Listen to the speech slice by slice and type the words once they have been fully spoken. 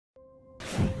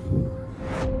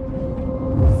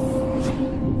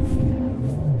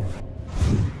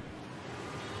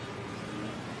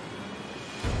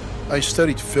I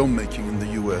studied filmmaking in the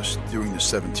US during the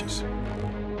 70s.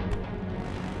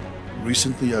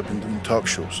 Recently, I've been doing talk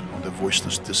shows on the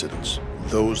voiceless dissidents,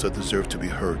 those that deserve to be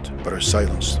heard but are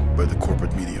silenced by the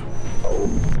corporate media.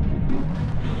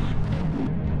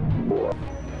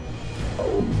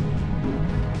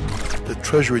 The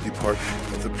Treasury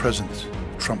Department of the present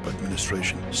Trump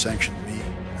administration sanctioned me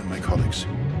and my colleagues.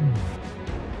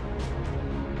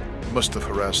 Must have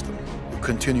harassed them. We'll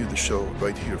continue the show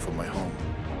right here from my home.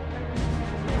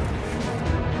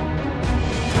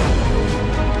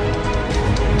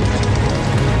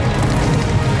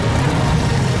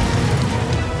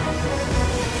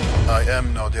 I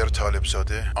am Nader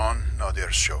Talebzadeh on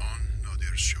Nader's show.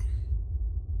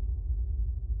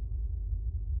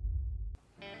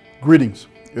 Greetings.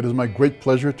 It is my great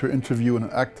pleasure to interview an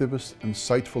activist,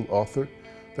 insightful author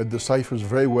that deciphers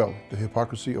very well the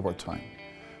hypocrisy of our time.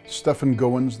 Stephen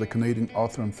Gowans, the Canadian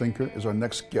author and thinker, is our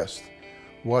next guest.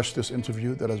 Watch this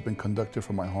interview that has been conducted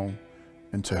from my home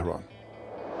in Tehran.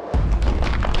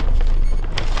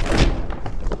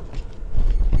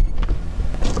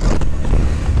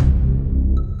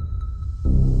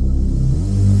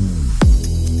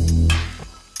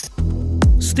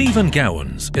 Stephen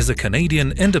Gowans is a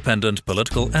Canadian independent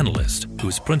political analyst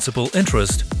whose principal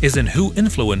interest is in who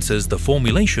influences the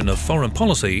formulation of foreign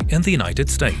policy in the United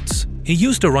States. He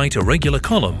used to write a regular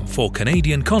column for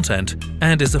Canadian content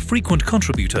and is a frequent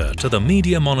contributor to the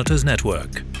Media Monitors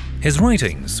network. His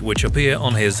writings, which appear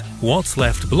on his What's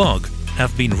Left blog,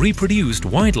 have been reproduced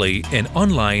widely in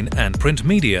online and print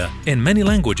media in many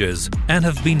languages and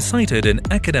have been cited in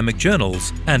academic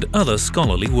journals and other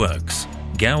scholarly works.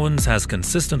 Gowans has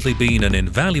consistently been an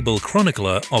invaluable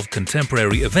chronicler of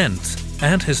contemporary events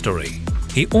and history.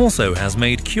 He also has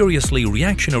made curiously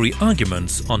reactionary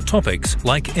arguments on topics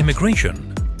like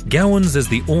immigration. Gowans is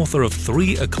the author of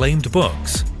 3 acclaimed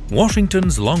books: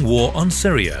 Washington's Long War on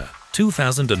Syria,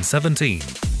 2017,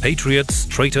 Patriots,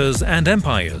 Traitors and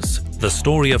Empires, The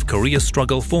Story of Korea's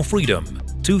Struggle for Freedom,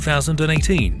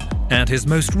 2018, and his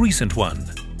most recent one,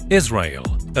 Israel,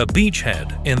 a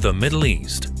Beachhead in the Middle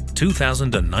East,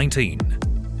 2019.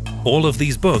 All of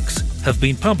these books have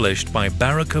been published by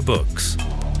Baraka Books.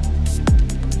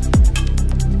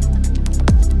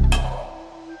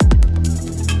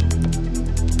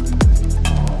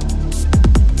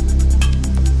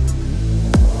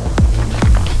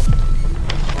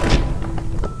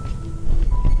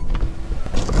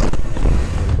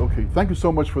 Okay, thank you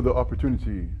so much for the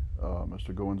opportunity,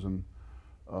 Mr. Gowans. And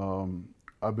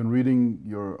I've been reading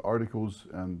your articles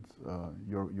and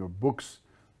your books,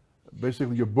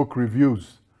 basically your book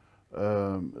reviews.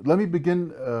 Let me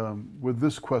begin with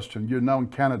this question. You're now in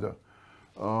Canada.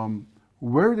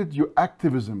 Where did your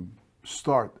activism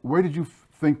start? Where did you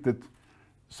think that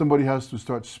somebody has to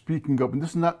start speaking up? And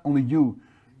this is not only you.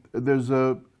 There's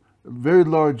a very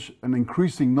large and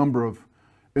increasing number of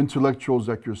intellectuals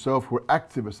like yourself who are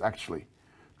activists, actually,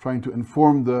 trying to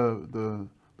inform the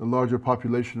larger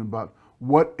population about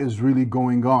what is really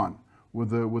going on with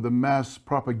the mass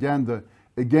propaganda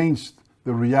against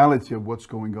the reality of what's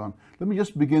going on. Let me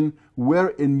just begin. Where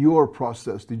in your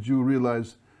process did you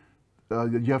realize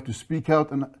that you have to speak out,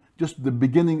 and just the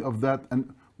beginning of that,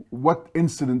 and what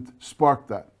incident sparked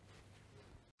that?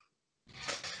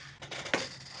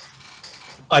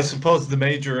 I suppose the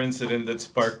major incident that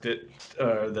sparked it,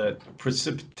 that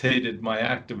precipitated my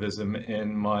activism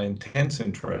and my intense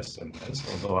interest in this,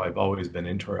 although I've always been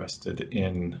interested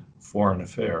in foreign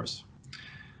affairs.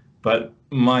 But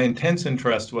my intense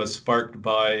interest was sparked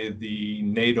by the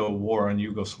NATO war on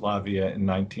Yugoslavia in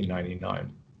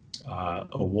 1999,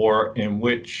 a war in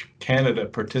which Canada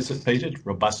participated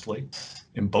robustly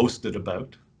and boasted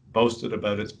about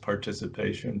its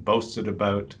participation, boasted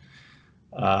about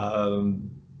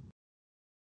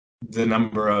the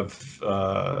number of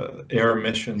air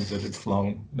missions that had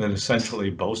flown, that essentially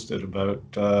boasted about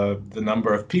the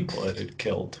number of people it had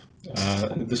killed.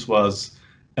 This was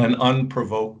an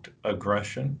unprovoked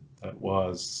aggression that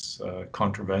was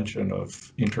contravention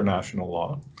of international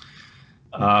law.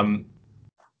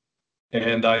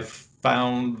 And I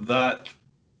found that,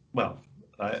 well,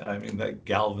 I mean, that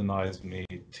galvanized me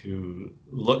to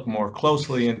look more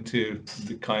closely into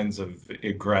the kinds of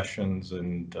aggressions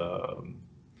and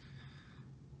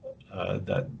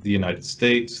that the United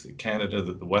States, that Canada,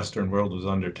 that the Western world was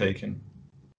undertaking.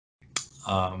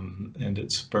 And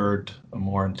it spurred a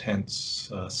more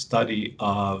intense study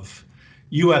of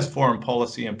US foreign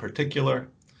policy in particular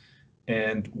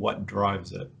and what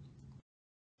drives it.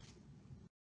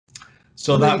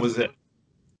 So that was it.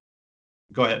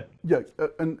 Go ahead. Yeah,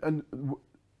 and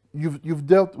you've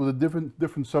dealt with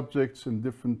different subjects and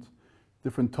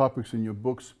different topics in your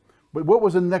books. But what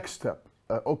was the next step?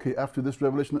 Okay, after this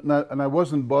revelation, and I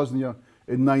was in Bosnia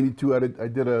in '92. I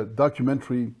did a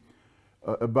documentary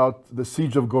about the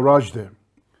siege of Gorazde.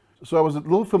 So I was a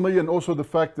little familiar, and also the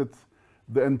fact that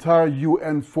the entire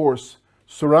UN force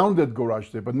surrounded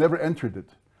Gorazde but never entered it,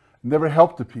 never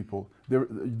helped the people.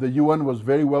 The UN was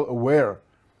very well aware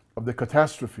of the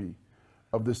catastrophe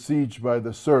of the siege by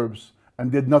the Serbs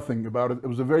and did nothing about it. It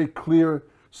was a very clear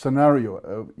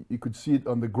scenario. You could see it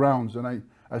on the grounds, and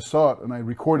I saw it and I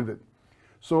recorded it.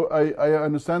 So I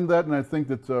understand that, and I think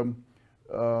that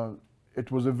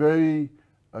it was a very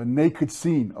naked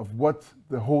scene of what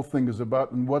the whole thing is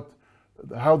about, and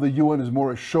how the UN is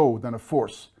more a show than a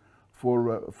force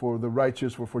for the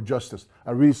righteous, for justice.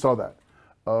 I really saw that.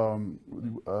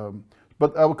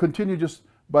 But I will continue just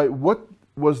by what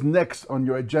was next on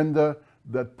your agenda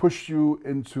that pushed you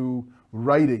into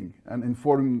writing and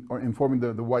informing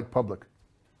the white public.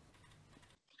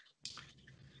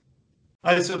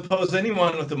 I suppose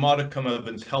anyone with a modicum of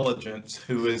intelligence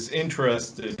who is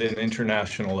interested in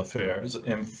international affairs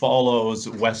and follows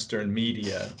Western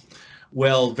media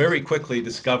will very quickly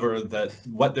discover that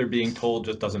what they're being told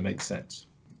just doesn't make sense.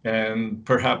 And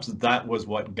perhaps that was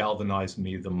what galvanized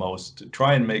me the most, to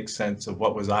try and make sense of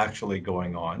what was actually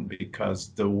going on, because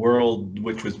the world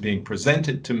which was being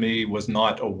presented to me was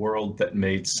not a world that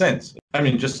made sense. I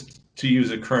mean, just to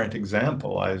use a current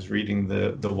example, I was reading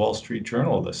the Wall Street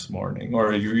Journal this morning,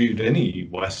 or you read any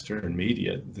Western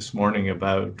media this morning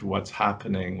about what's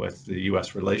happening with the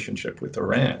US relationship with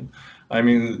Iran. I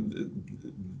mean,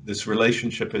 this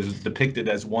relationship is depicted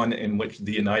as one in which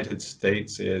the United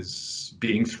States is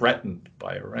being threatened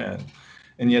by Iran.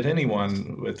 And yet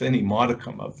anyone with any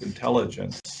modicum of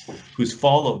intelligence who's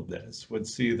followed this would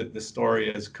see that the story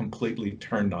is completely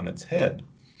turned on its head.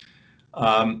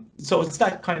 So it's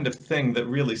that kind of thing that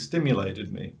really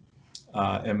stimulated me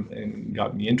and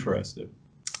got me interested.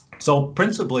 So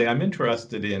principally, I'm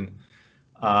interested in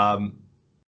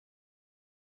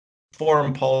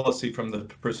foreign policy from the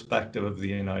perspective of the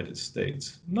United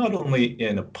States, not only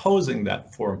in opposing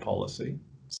that foreign policy,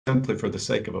 simply for the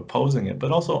sake of opposing it,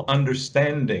 but also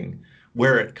understanding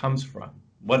where it comes from,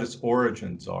 what its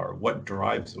origins are, what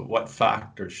drives it, what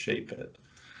factors shape it.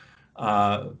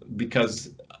 Because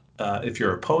if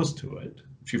you're opposed to it,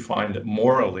 if you find it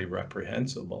morally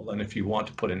reprehensible, and if you want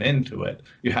to put an end to it,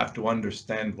 you have to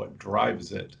understand what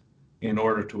drives it in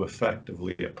order to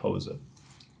effectively oppose it.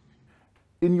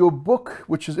 In your book,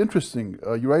 which is interesting,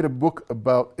 you write a book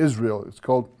about Israel. It's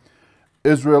called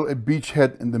Israel, a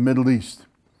Beachhead in the Middle East.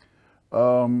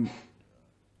 I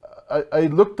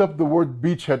looked up the word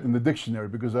beachhead in the dictionary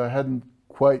because I hadn't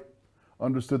quite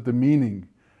understood the meaning.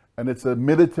 And it's a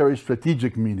military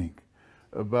strategic meaning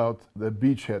about the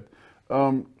beachhead.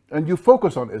 And you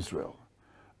focus on Israel.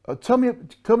 Tell me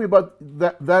about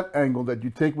that angle that you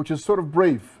take, which is sort of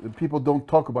brave. People don't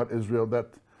talk about Israel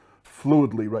that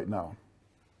fluidly right now.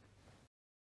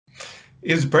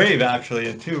 Is brave, actually,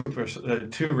 in two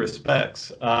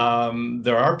respects.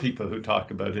 There are people who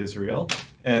talk about Israel,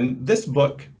 and this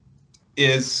book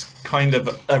is kind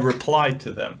of a reply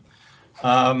to them.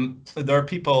 There are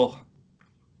people,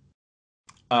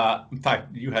 in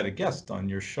fact, you had a guest on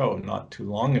your show not too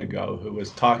long ago who was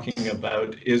talking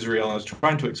about Israel and was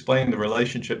trying to explain the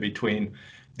relationship between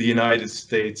the United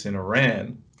States and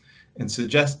Iran, and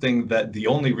suggesting that the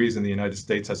only reason the United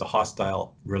States has a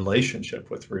hostile relationship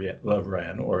with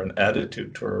Iran, or an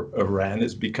attitude to Iran,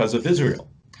 is because of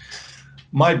Israel.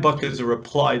 My book is a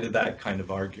reply to that kind of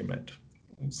argument.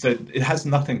 It said it has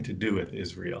nothing to do with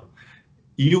Israel.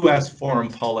 U.S. foreign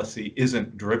policy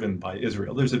isn't driven by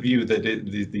Israel. There's a view that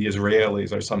the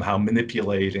Israelis are somehow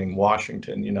manipulating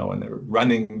Washington, and they're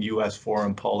running U.S.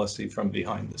 foreign policy from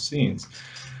behind the scenes.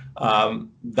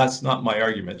 That's not my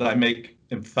argument.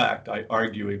 In fact, I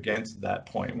argue against that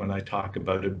point when I talk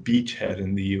about a beachhead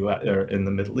in the U.S. or in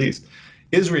the Middle East.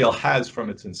 Israel has, from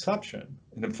its inception,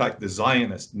 and in fact, the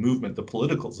Zionist movement, the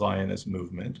political Zionist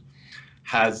movement,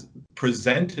 has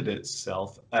presented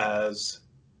itself as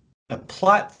a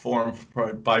platform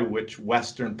by which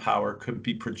Western power could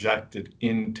be projected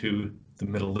into the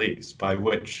Middle East, by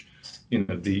which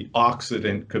the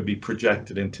Occident could be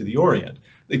projected into the Orient.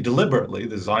 They deliberately,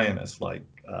 the Zionists,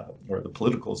 or the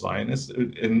political Zionists,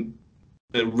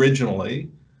 originally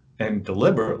and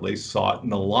deliberately sought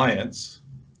an alliance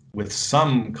with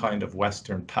some kind of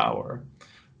Western power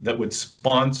that would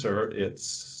sponsor its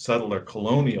settler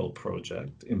colonial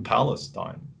project in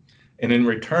Palestine. And in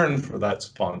return for that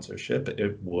sponsorship,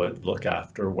 it would look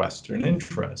after Western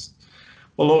interests.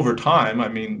 Well, over time, I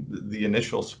mean, the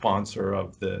initial sponsor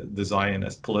of the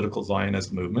Zionist, political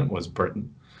Zionist movement was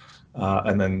Britain.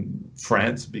 And then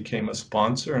France became a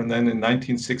sponsor. And then in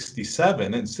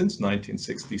 1967, and since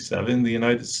 1967, the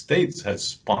United States has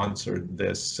sponsored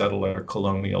this settler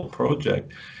colonial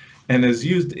project and has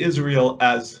used Israel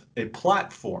as a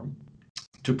platform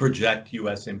to project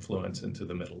US influence into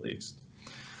the Middle East.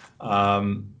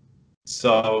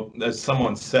 So as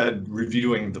someone said,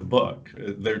 reviewing the book,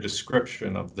 their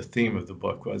description of the theme of the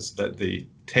book was that the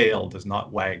tail does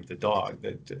not wag the dog,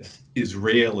 that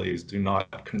Israelis do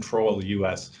not control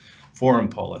US foreign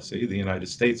policy. The United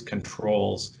States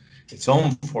controls its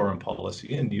own foreign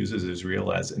policy and uses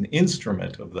Israel as an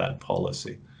instrument of that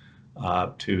policy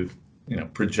to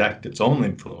project its own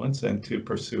influence and to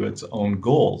pursue its own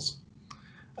goals.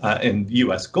 And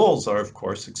US goals are, of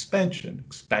course, expansion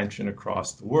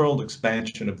across the world,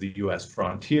 expansion of the US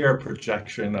frontier,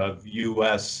 projection of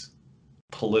US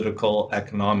political,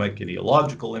 economic,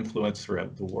 ideological influence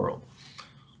throughout the world.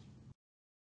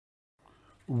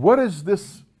 What is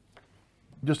this,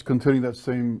 just continuing that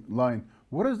same line,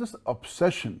 what is this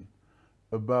obsession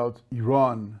about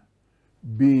Iran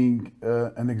being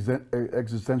an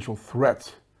existential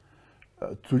threat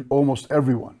to almost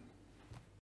everyone?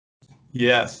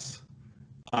 Yes.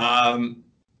 And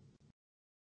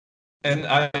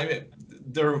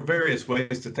there are various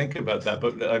ways to think about that,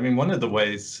 but I mean, one of the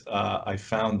ways I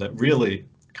found that really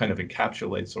kind of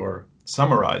encapsulates or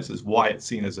summarizes why it's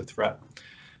seen as a threat.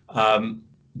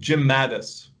 Jim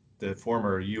Mattis, the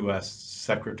former US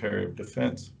Secretary of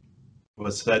Defense,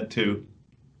 was said to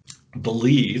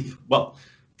believe, well,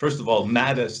 first of all,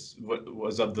 Mattis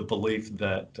was of the belief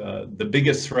that the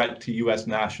biggest threat to US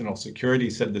national security,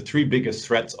 said the three biggest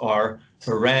threats are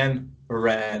Iran,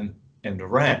 Iran, and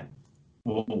Iran.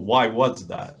 Well, why was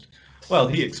that? Well,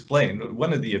 he explained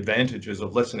one of the advantages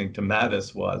of listening to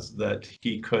Mattis was that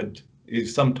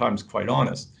he's sometimes quite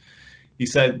honest. He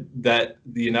said that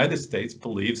the United States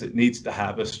believes it needs to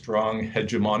have a strong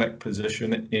hegemonic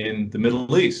position in the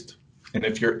Middle East. And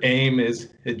if your aim is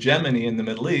hegemony in the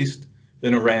Middle East,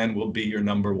 then Iran will be your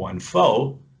number one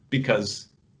foe because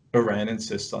Iran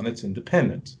insists on its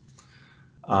independence.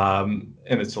 And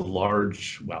it's a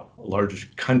large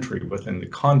country within the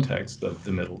context of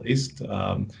the Middle East,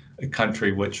 a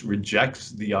country which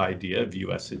rejects the idea of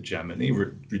US hegemony,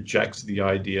 rejects the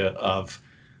idea of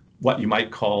what you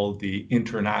might call the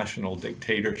international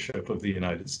dictatorship of the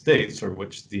United States, or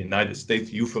which the United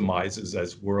States euphemizes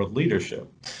as world leadership.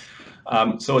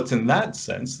 So it's in that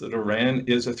sense that Iran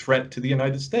is a threat to the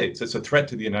United States. It's a threat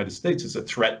to the United States. It's a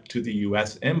threat to the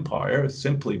US empire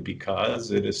simply because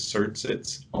it asserts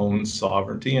its own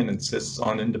sovereignty and insists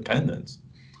on independence.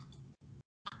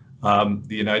 The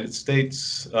United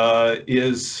States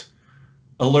is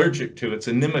allergic to, it's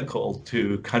inimical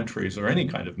to countries or any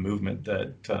kind of movement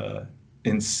that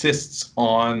insists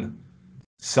on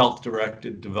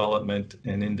self-directed development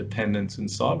and independence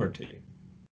and sovereignty.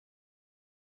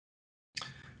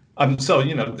 So,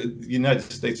 the United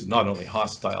States is not only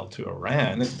hostile to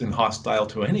Iran, it's been hostile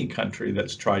to any country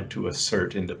that's tried to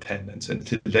assert independence. And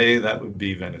today that would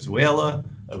be Venezuela,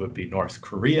 that would be North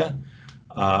Korea,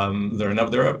 there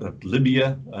are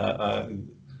Libya,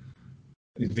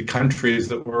 the countries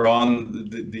that were on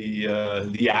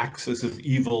the axis of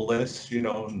evil list,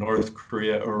 North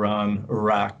Korea, Iran,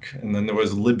 Iraq, and then there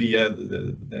was Libya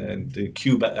and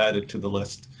Cuba added to the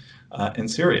list,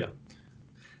 and Syria.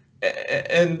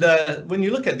 And when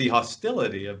you look at the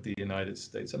hostility of the United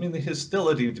States, the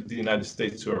hostility of the United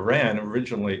States to Iran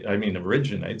originates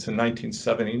in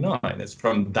 1979. It's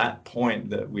from that point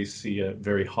that we see a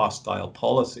very hostile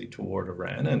policy toward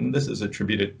Iran. And this is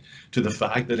attributed to the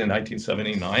fact that in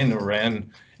 1979,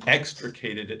 Iran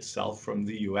extricated itself from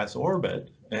the US orbit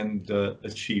and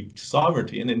achieved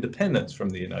sovereignty and independence from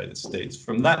the United States.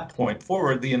 From that point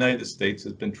forward, the United States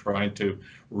has been trying to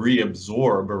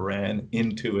reabsorb Iran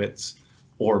into its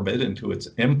orbit, into its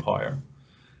empire.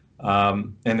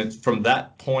 And it's from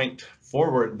that point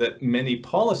forward that many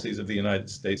policies of the United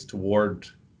States toward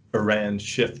Iran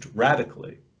shift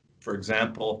radically. For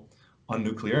example, on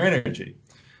nuclear energy.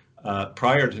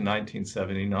 Prior to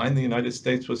 1979, the United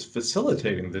States was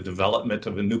facilitating the development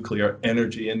of a nuclear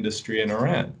energy industry in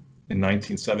Iran. In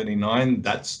 1979,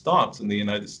 that stops, and the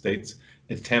United States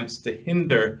attempts to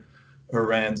hinder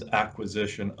Iran's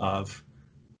acquisition of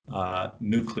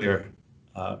nuclear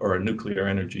or a nuclear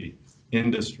energy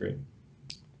industry.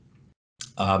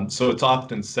 So it's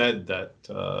often said that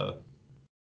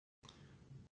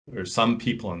or some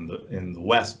people in the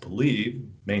West believe,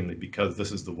 mainly because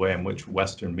this is the way in which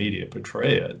Western media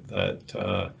portray it, that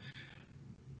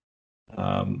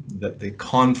that the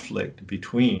conflict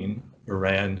between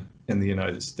Iran and the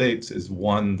United States is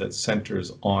one that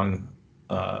centers on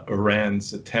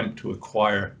Iran's attempt to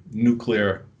acquire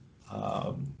nuclear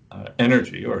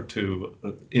energy or to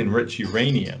enrich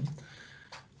uranium,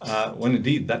 when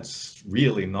indeed that's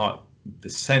really not the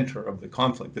center of the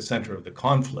conflict. The center of the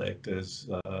conflict is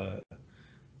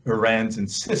Iran's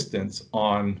insistence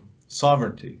on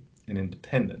sovereignty and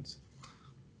independence.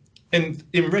 And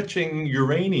enriching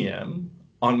uranium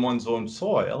on one's own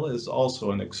soil is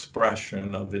also an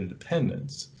expression of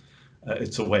independence.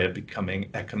 It's a way of becoming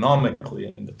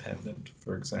economically independent,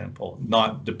 for example,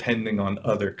 not depending on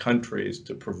other countries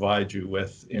to provide you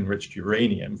with enriched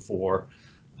uranium for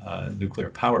nuclear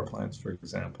power plants, for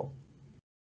example.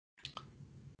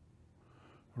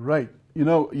 Right. You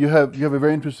know, you have a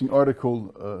very interesting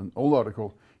article, an old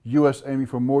article, U.S. aiming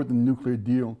for more than nuclear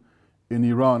deal in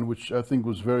Iran, which I think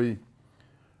was very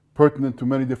pertinent to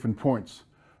many different points.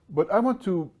 But I want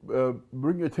to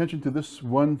bring your attention to this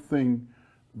one thing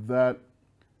that,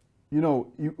 you know,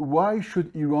 why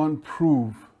should Iran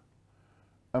prove,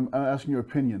 I'm asking your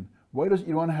opinion, why does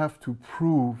Iran have to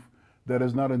prove that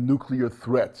it's not a nuclear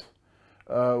threat?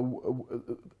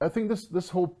 I think this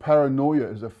whole paranoia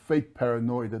is a fake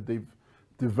paranoia that they've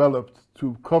developed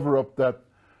to cover up that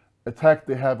attack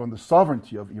they have on the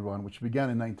sovereignty of Iran, which began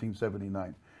in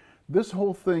 1979. This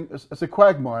whole thing is a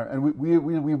quagmire, and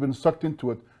we've been sucked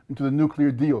into it, into the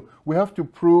nuclear deal. We have to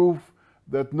prove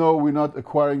that, no, we're not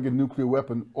acquiring a nuclear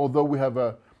weapon, although we have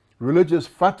a religious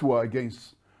fatwa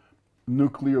against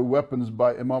nuclear weapons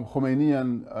by Imam Khomeini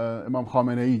and Imam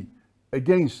Khamenei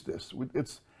against this.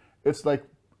 It's like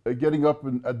getting up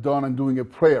at dawn and doing a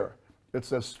prayer.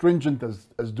 It's as stringent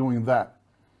as doing that.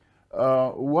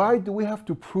 Why do we have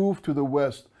to prove to the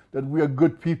West that we are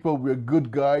good people, we are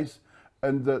good guys,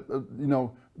 and that, you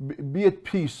know, be at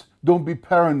peace, don't be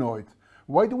paranoid?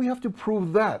 Why do we have to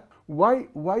prove that? Why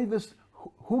this?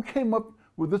 Who came up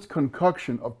with this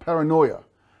concoction of paranoia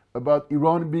about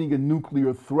Iran being a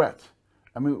nuclear threat?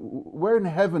 I mean, where in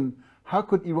heaven, how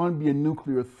could Iran be a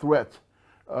nuclear threat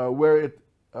where it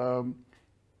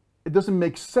doesn't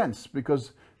make sense,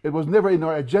 because it was never in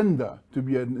our agenda to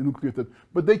be a nuclear threat.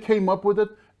 But they came up with it,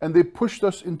 and they pushed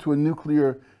us into a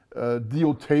nuclear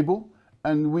deal table,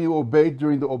 and we obeyed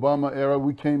during the Obama era.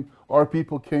 We came, our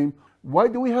people came. Why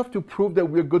do we have to prove that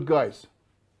we're good guys?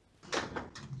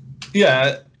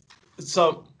 Yeah,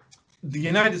 so the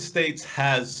United States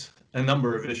has a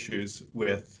number of issues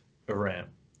with Iran,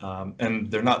 and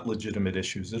they're not legitimate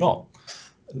issues at all.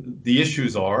 The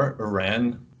issues are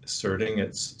Iran asserting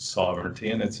its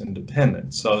sovereignty and its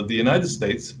independence. So the United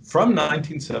States, from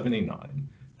 1979,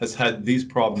 has had these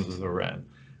problems with Iran.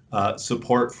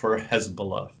 Support for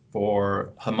Hezbollah,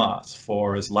 for Hamas,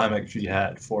 for Islamic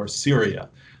Jihad, for Syria,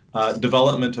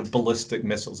 development of ballistic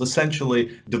missiles,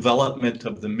 essentially development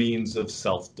of the means of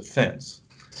self-defense.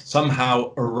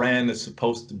 Somehow Iran is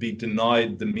supposed to be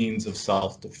denied the means of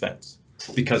self-defense,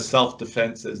 because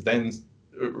self-defense is then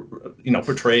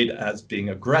portrayed as being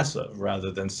aggressive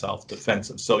rather than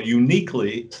self-defensive. So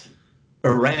uniquely,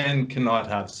 Iran cannot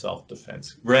have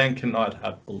self-defense. Iran cannot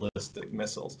have ballistic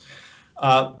missiles.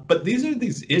 But these are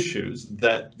these issues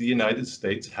that the United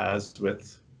States has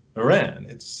with Iran.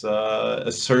 It's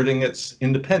asserting its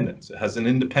independence. It has an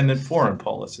independent foreign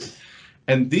policy.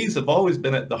 And these have always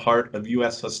been at the heart of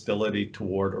U.S. hostility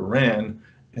toward Iran.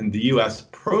 And the U.S.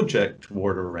 project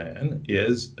toward Iran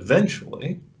is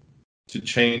eventually to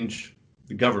change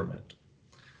the government,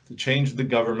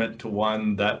 to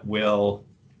one that will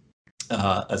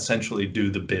essentially do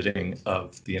the bidding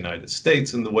of the United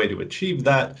States. And the way to achieve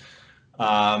that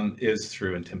is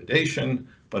through intimidation,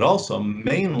 but also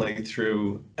mainly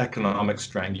through economic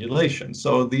strangulation.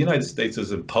 So the United States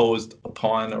has imposed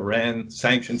upon Iran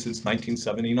sanctions since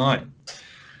 1979.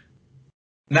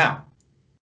 Now,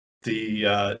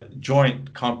 the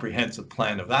Joint Comprehensive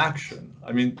Plan of Action,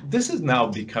 I mean, this is now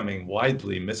becoming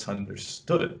widely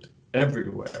misunderstood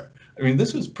everywhere. I mean,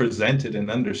 this was presented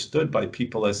and understood by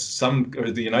people as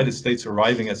the United States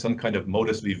arriving at some kind of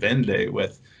modus vivendi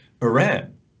with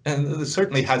Iran. And this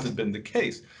certainly hasn't been the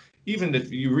case. Even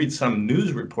if you read some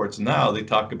news reports now, they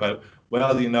talk about,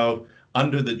 well, you know,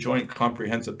 under the Joint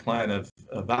Comprehensive Plan of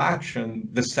Action,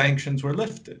 the sanctions were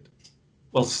lifted.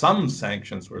 Well, some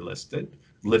sanctions were lifted,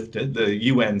 the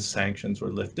UN sanctions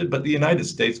were lifted, but the United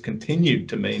States continued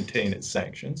to maintain its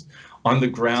sanctions on the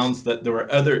grounds that there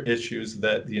were other issues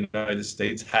that the United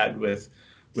States had with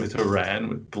Iran,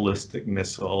 with ballistic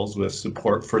missiles, with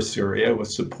support for Syria,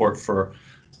 with support for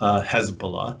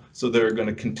Hezbollah. So they're going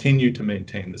to continue to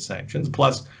maintain the sanctions.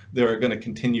 Plus, they're going to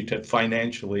continue to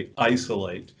financially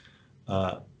isolate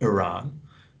Iran.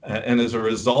 And as a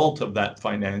result of that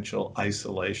financial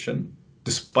isolation,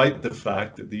 despite the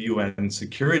fact that the UN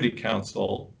Security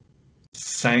Council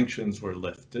sanctions were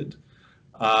lifted,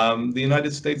 the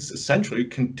United States essentially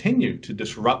continued to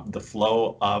disrupt the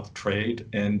flow of trade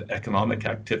and economic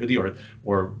activity,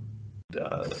 or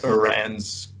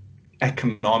Iran's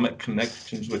economic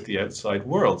connections with the outside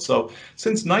world. So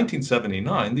since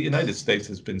 1979, the United States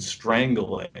has been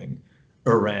strangling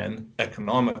Iran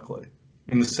economically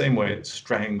in the same way it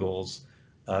strangles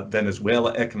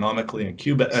Venezuela economically and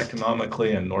Cuba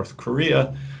economically and North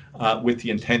Korea, with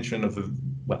the intention of,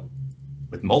 well,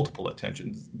 with multiple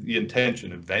intentions, the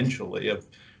intention eventually of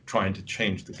trying to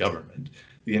change the government,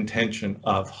 the intention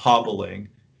of hobbling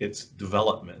its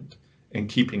development and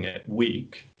keeping it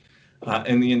weak,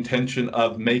 and the intention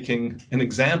of making an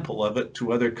example of it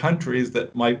to other countries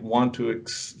that might want to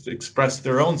express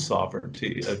their own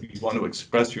sovereignty. If you want to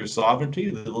express your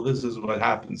sovereignty, well, this is what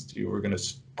happens to you. We're going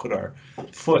to put our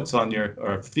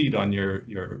feet on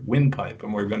your windpipe,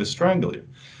 and we're going to strangle you.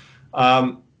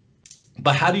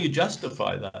 But how do you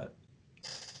justify that?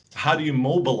 How do you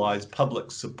mobilize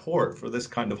public support for this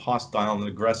kind of hostile and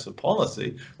aggressive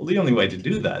policy? Well, the only way to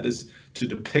do that is to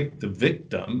depict the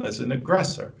victim as an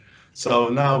aggressor. So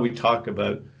now we talk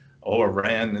about, oh,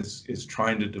 Iran is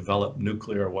trying to develop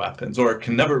nuclear weapons, or it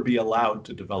can never be allowed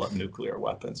to develop nuclear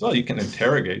weapons. Well, you can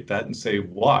interrogate that and say,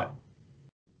 why?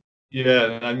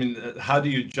 Yeah, I mean, how do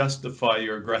you justify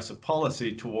your aggressive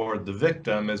policy toward the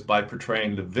victim is by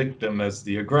portraying the victim as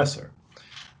the aggressor.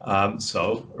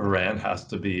 So Iran has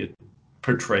to be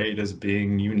portrayed as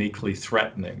being uniquely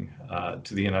threatening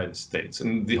to the United States.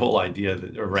 And the whole idea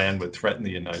that Iran would threaten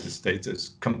the United States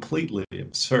is completely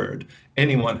absurd.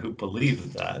 Anyone who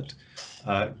believes that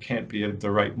can't be of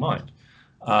the right mind.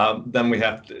 Then we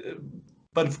have to,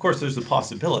 but of course there's a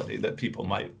possibility that people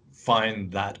might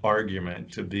find that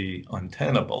argument to be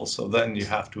untenable. So then you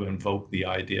have to invoke the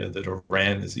idea that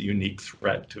Iran is a unique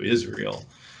threat to Israel.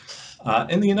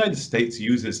 And the United States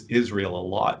uses Israel a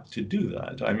lot to do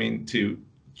that. I mean, to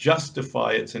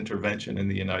justify its intervention in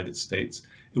the United States,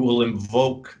 it will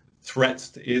invoke threats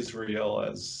to Israel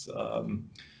as,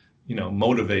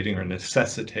 motivating or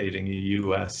necessitating a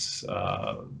U.S.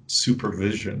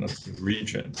 supervision of the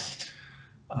region.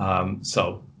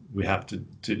 So we have to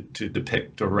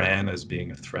depict Iran as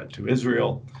being a threat to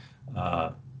Israel.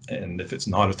 And if it's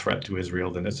not a threat to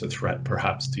Israel, then it's a threat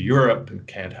perhaps to Europe, and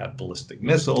can't have ballistic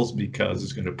missiles because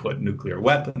it's going to put nuclear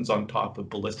weapons on top of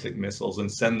ballistic missiles and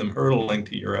send them hurtling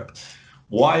to Europe.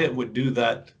 Why it would do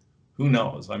that, who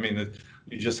knows? I mean,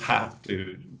 you just have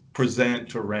to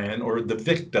present Iran, or the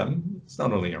victim. It's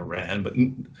not only Iran, but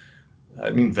I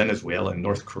mean, Venezuela and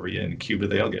North Korea and Cuba,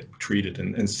 they all get treated,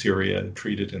 and Syria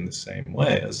treated in the same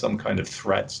way, as some kind of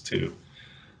threats to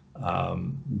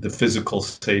the physical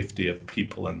safety of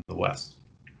people in the West.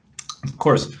 Of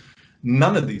course,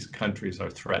 none of these countries are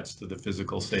threats to the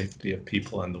physical safety of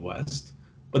people in the West,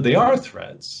 but they are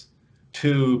threats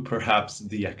to perhaps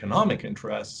the economic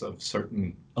interests of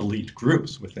certain elite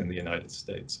groups within the United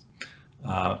States.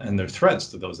 And they're threats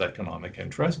to those economic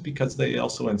interests because they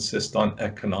also insist on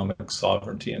economic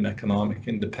sovereignty and economic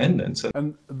independence.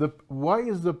 And why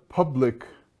is the public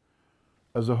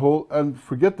as a whole, and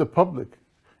forget the public,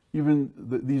 even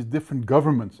these different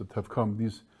governments that have come,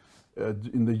 these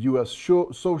in the U.S.,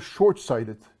 so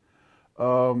short-sighted?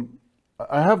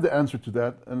 I have the answer to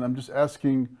that, and I'm just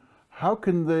asking, how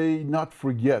can they not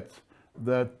forget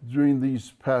that during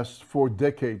these past 4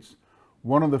 decades,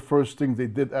 one of the first things they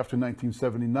did after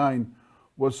 1979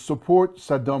 was support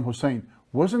Saddam Hussein?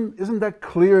 Isn't that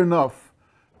clear enough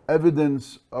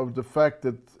evidence of the fact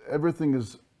that everything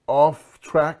is off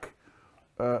track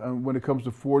and when it comes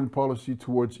to foreign policy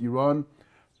towards Iran?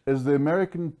 Is the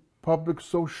American public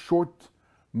so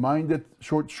short-minded,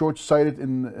 short-sighted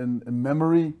in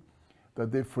memory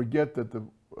that they forget that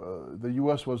the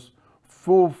U.S. was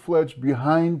full-fledged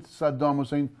behind Saddam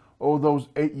Hussein all those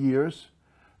 8 years,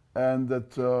 and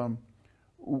that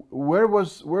where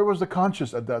was the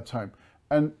conscience at that time?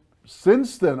 And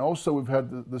since then, also we've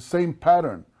had the same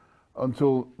pattern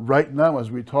until right now as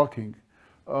we're talking.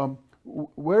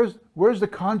 Where's the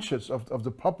conscience of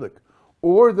the public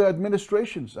or the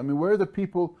administrations? I mean, where are the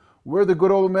people? Where are the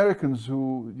good old Americans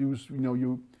who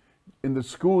you in the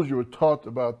schools you were taught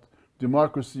about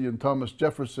democracy and Thomas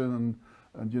Jefferson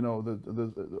and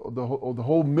the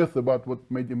whole myth about what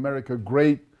made America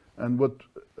great and what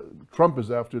Trump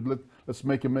is after? Let's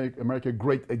make America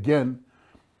great again.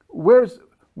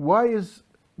 Why is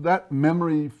that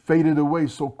memory faded away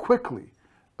so quickly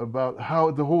about how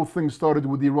the whole thing started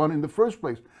with Iran in the first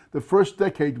place? The first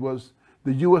decade was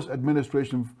the U.S.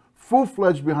 administration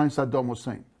full-fledged behind Saddam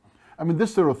Hussein. I mean,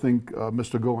 this sort of thing,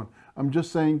 Mr. Gowan, I'm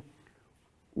just saying,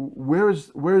 where's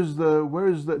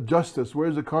the justice?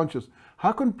 Where's the conscience?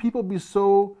 How can people be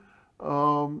so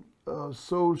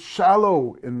so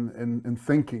shallow in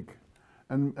thinking,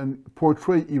 and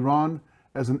portray Iran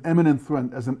as an imminent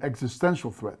threat, as an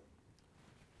existential threat?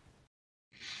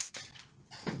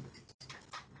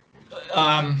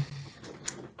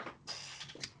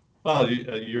 Well,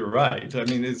 you're right. I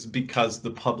mean, it's because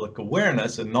the public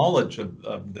awareness and knowledge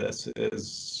of this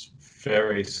is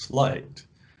very slight.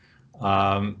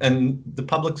 And the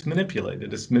public's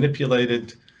manipulated. It's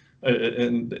manipulated,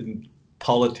 and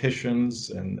politicians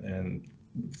and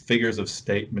figures of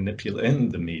state manipulate,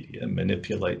 and the media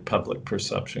manipulate public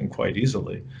perception quite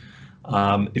easily.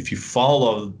 If you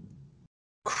follow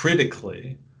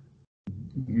critically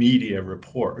media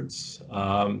reports,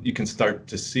 you can start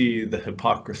to see the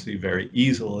hypocrisy very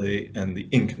easily and the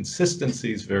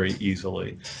inconsistencies very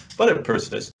easily, but it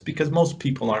persists because most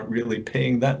people aren't really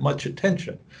paying that much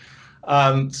attention.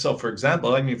 So, for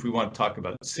example, I mean, if we want to talk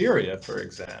about Syria, for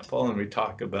example, and we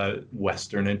talk about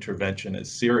Western intervention in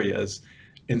Syria as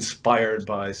inspired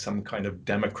by some kind of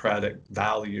democratic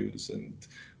values and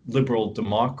liberal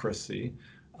democracy,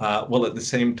 while at the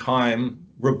same time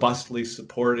robustly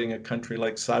supporting a country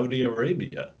like Saudi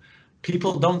Arabia.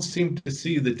 People don't seem to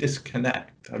see the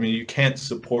disconnect. I mean, you can't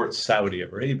support Saudi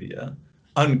Arabia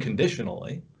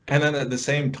unconditionally, and then at the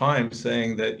same time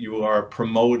saying that you are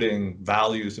promoting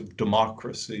values of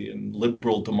democracy and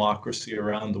liberal democracy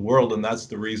around the world, and that's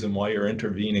the reason why you're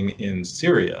intervening in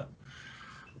Syria.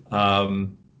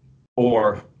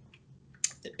 Or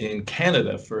in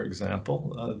Canada, for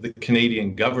example, the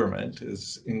Canadian government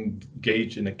is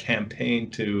engaged in a campaign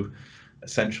to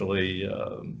essentially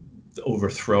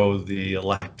overthrow the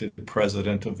elected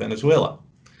president of Venezuela,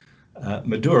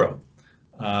 Maduro.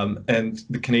 And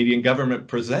the Canadian government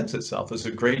presents itself as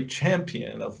a great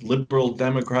champion of liberal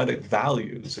democratic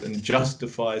values and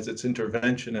justifies its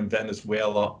intervention in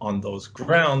Venezuela on those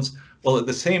grounds, while at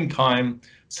the same time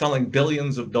selling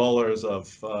billions of dollars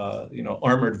of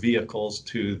armored vehicles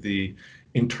to the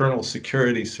internal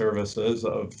security services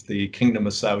of the Kingdom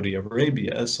of Saudi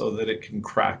Arabia so that it can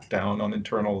crack down on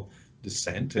internal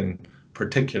dissent, and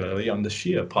particularly on the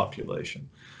Shia population.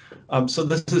 So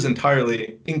this is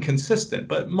entirely inconsistent,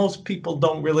 but most people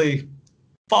don't really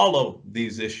follow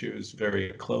these issues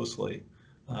very closely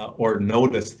or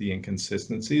notice the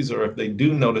inconsistencies, or if they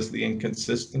do notice the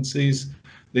inconsistencies,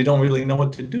 they don't really know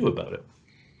what to do about it.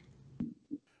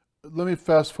 Let me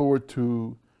fast forward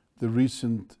to the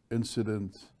recent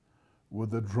incident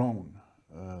with the drone,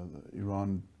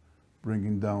 Iran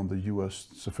bringing down the U.S.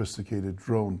 sophisticated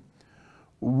drone.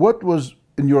 What was,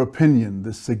 in your opinion,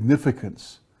 the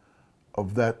significance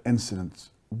of that incident?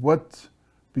 What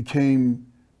became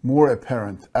more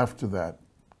apparent after that,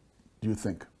 do you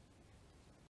think?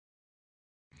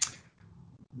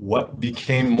 What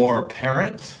became more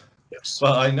apparent? Yes.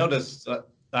 Well, I noticed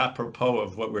apropos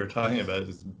of what we were talking about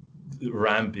is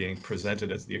Iran being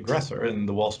presented as the aggressor. In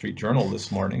the Wall Street Journal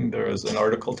this morning, there was an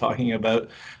article talking about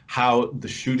how the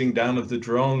shooting down of the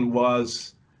drone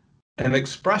was an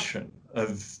expression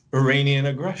of Iranian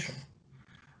aggression.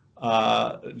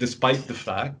 Despite the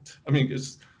fact, I mean,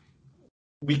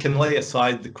 we can lay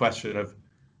aside the question of,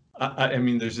 I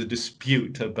mean, there's a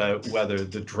dispute about whether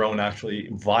the drone actually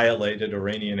violated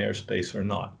Iranian airspace or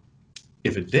not.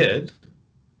 If it did,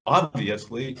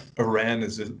 obviously, Iran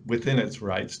is within its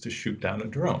rights to shoot down a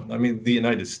drone. I mean, the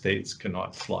United States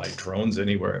cannot fly drones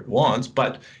anywhere it wants,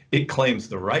 but it claims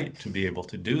the right to be able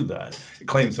to do that. It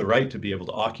claims the right to be able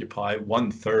to occupy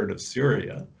 1/3 of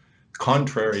Syria,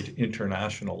 contrary to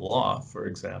international law, for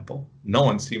example. No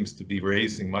one seems to be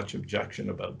raising much objection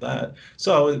about that.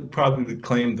 So it probably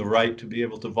claimed the right to be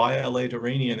able to violate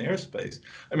Iranian airspace.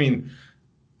 I mean,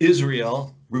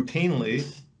 Israel routinely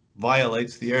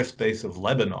violates the airspace of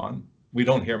Lebanon. We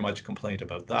don't hear much complaint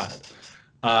about that.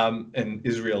 And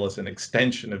Israel, as an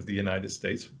extension of the United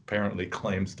States, apparently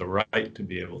claims the right to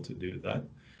be able to do that.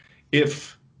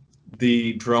 If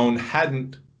the drone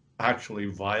hadn't actually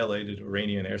violated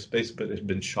Iranian airspace, but it had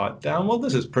been shot down, well,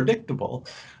 this is predictable.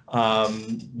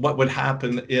 What would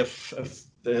happen if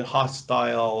the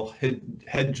hostile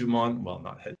hegemon, well,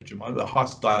 not hegemon, the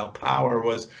hostile power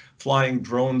was flying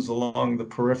drones along the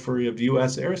periphery of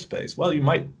US airspace? Well, you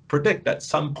might predict at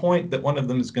some point that one of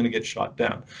them is going to get shot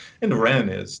down. And Iran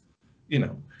is,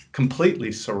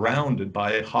 completely surrounded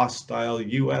by hostile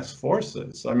US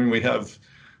forces. I mean, we have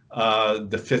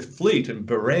the Fifth Fleet in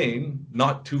Bahrain,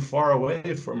 not too far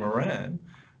away from Iran.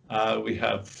 We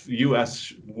have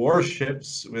US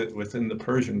warships within the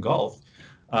Persian Gulf.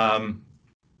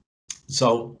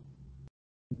 So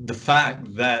the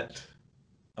fact that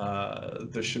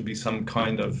there should be some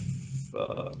kind of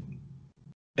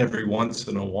every once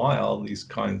in a while these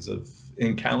kinds of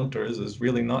encounters is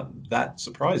really not that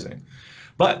surprising.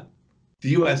 But the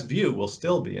US view will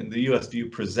still be, and the US view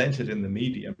presented in the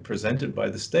media, presented by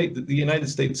the state, that the United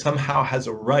States somehow has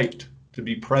a right to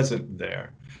be present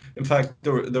there. In fact,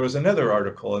 there was another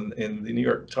article in the New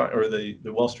York Times or the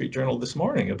Wall Street Journal this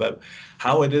morning about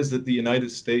how it is that the United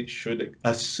States should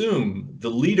assume the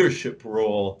leadership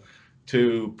role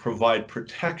to provide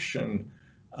protection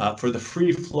for the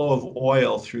free flow of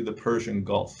oil through the Persian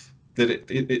Gulf, that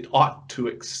it ought to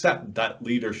accept that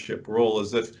leadership role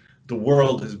as if the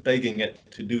world is begging it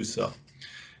to do so,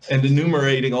 and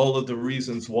enumerating all of the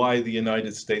reasons why the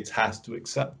United States has to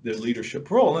accept their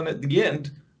leadership role. And at the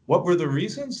end, what were the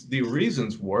reasons? The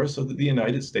reasons were so that the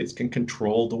United States can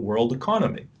control the world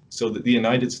economy, so that the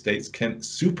United States can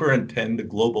superintend the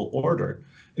global order.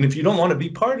 And if you don't want to be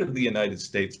part of the United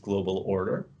States global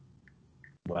order,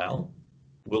 well,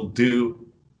 we'll do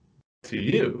to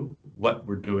you what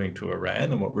we're doing to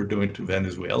Iran and what we're doing to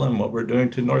Venezuela and what we're doing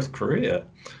to North Korea.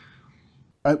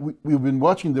 We've been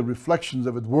watching the reflections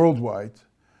of it worldwide,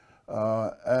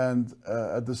 and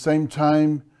at the same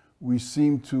time, we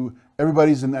seem to,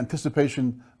 everybody's in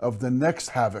anticipation of the next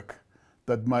havoc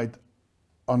that might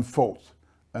unfold,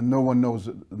 and no one knows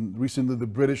it. And recently, the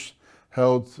British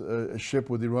held a ship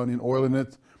with Iranian oil in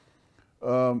it.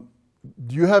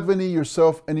 Do you have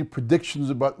any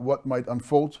predictions about what might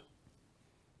unfold?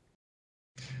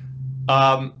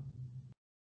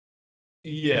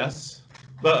 Yes.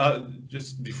 But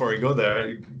just before I go there,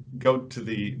 I go to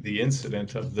the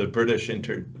incident of the British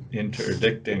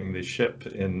interdicting the ship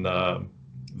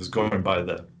was going by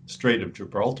the Strait of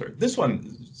Gibraltar. This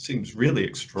one seems really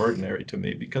extraordinary to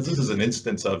me because this is an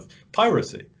instance of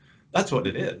piracy. That's what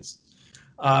it is.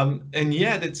 And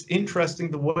yet it's interesting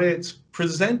the way it's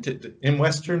presented in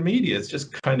Western media. It's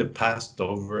just kind of passed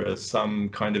over as some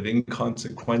kind of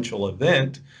inconsequential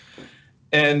event.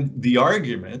 And the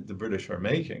argument the British are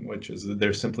making, which is that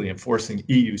they're simply enforcing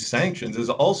EU sanctions, is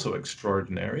also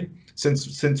extraordinary.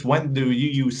 Since when do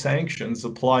EU sanctions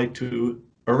apply to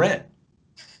Iran?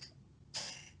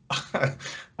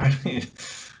 I mean,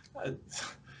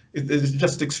 it's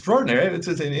just extraordinary. It's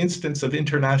an instance of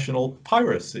international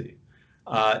piracy.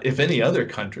 If any other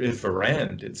country, if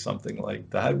Iran did something like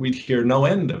that, we'd hear no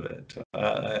end of it.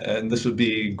 And this would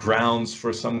be grounds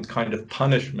for some kind of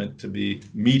punishment to be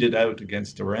meted out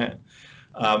against Iran.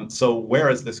 So where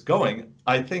is this going?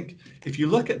 I think if you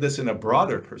look at this in a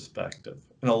broader perspective,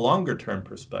 in a longer term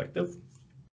perspective,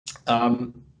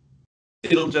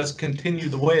 it'll just continue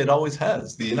the way it always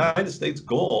has. The United States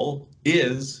goal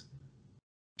is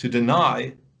to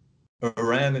deny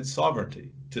Iran its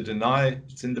sovereignty, to deny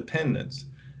its independence,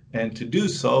 and to do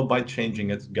so by changing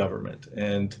its government.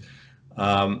 And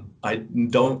I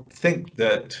don't think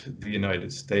that the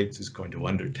United States is going to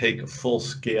undertake a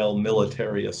full-scale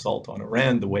military assault on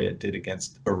Iran the way it did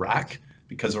against Iraq,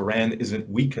 because Iran isn't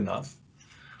weak enough.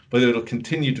 But it'll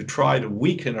continue to try to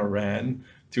weaken Iran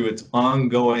through its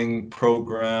ongoing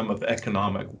program of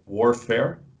economic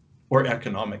warfare, or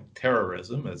economic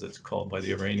terrorism, as it's called by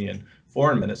the Iranian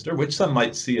foreign minister, which some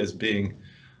might see as being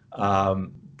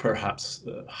perhaps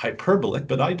hyperbolic,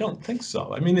 but I don't think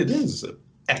so. I mean, it is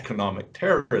economic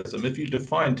terrorism. If you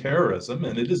define terrorism,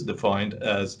 and it is defined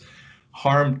as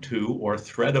harm to or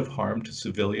threat of harm to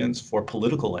civilians for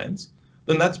political ends,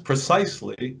 then that's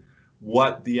precisely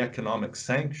what the economic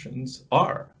sanctions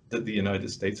are that the United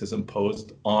States has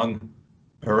imposed on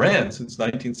Iran since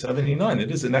 1979.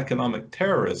 It is an economic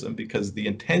terrorism because the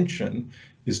intention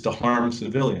is to harm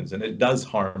civilians, and it does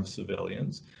harm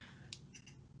civilians.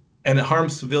 And it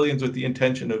harms civilians with the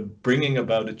intention of bringing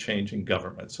about a change in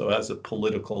government, so as a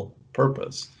political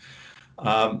purpose.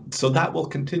 So that will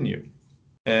continue.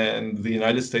 And the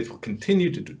United States will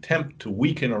continue to attempt to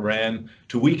weaken Iran,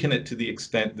 to weaken it to the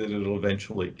extent that it'll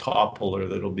eventually topple, or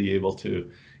that it'll be able to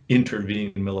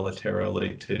intervene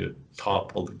militarily to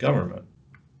topple the government.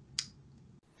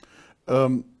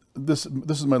 This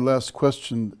is my last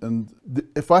question, and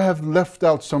if I have left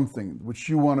out something which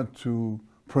you wanted to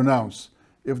pronounce,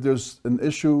 if there's an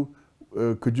issue,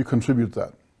 could you contribute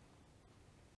that?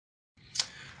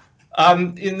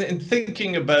 In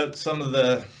thinking about some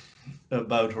of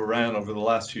about Iran over the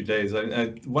last few days,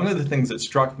 one of the things that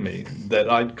struck me that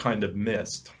I'd kind of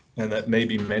missed, and that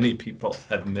maybe many people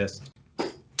have missed,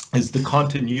 is the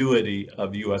continuity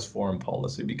of U.S. foreign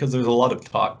policy, because there's a lot of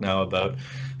talk now about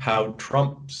how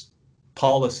Trump's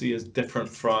policy is different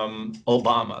from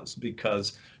Obama's,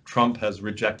 because Trump has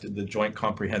rejected the Joint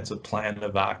Comprehensive Plan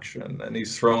of Action and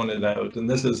he's thrown it out, and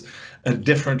this is a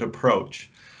different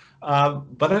approach.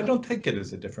 But I don't think it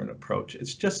is a different approach.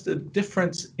 It's just a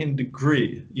difference in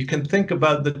degree. You can think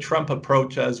about the Trump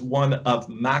approach as one of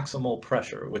maximal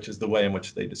pressure, which is the way in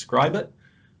which they describe it.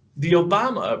 The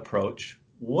Obama approach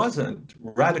wasn't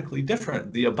radically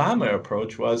different. The Obama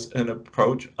approach was an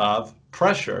approach of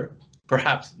pressure,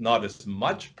 perhaps not as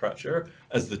much pressure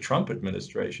as the Trump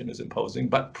administration is imposing,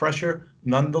 but pressure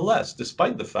nonetheless,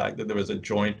 despite the fact that there was a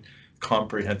joint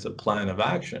comprehensive plan of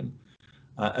action.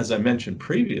 As I mentioned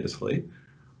previously,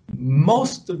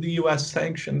 most of the US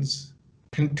sanctions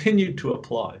continued to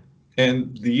apply.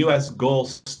 And the US goal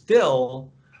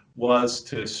still was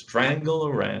to strangle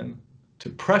Iran, to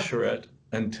pressure it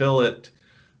until it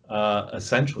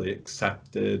essentially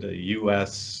accepted a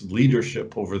US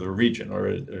leadership over the region, or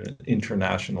an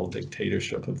international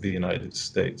dictatorship of the United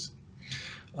States.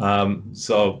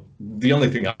 So the only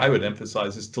thing I would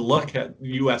emphasize is to look at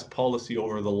U.S. policy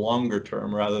over the longer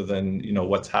term rather than,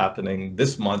 what's happening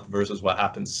this month versus what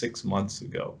happened 6 months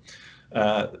ago.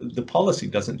 The policy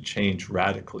doesn't change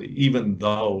radically, even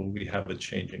though we have a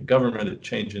change in government, a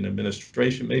change in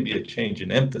administration, maybe a change in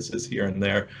emphasis here and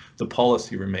there. The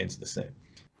policy remains the same.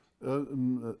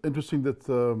 Interesting that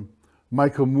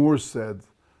Michael Moore said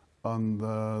on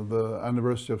the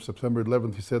anniversary of September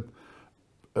 11th, he said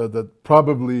that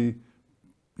probably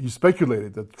he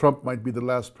speculated that Trump might be the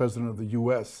last president of the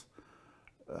U.S.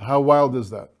 How wild is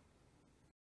that?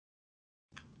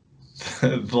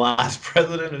 The last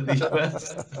president of the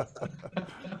U.S.?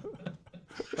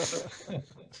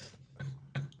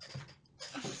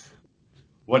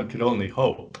 One could only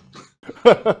hope.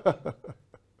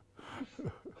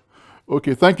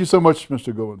 Okay, thank you so much,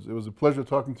 Mr. Gowans. It was a pleasure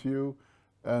talking to you,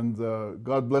 and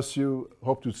God bless you.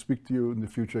 Hope to speak to you in the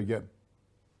future again.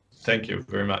 Thank you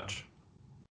very much.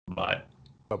 Bye.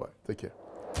 Bye-bye. Take care.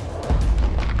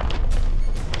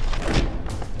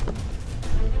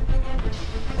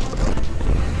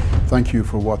 Thank you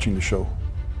for watching the show.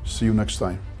 See you next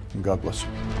time, and God bless you.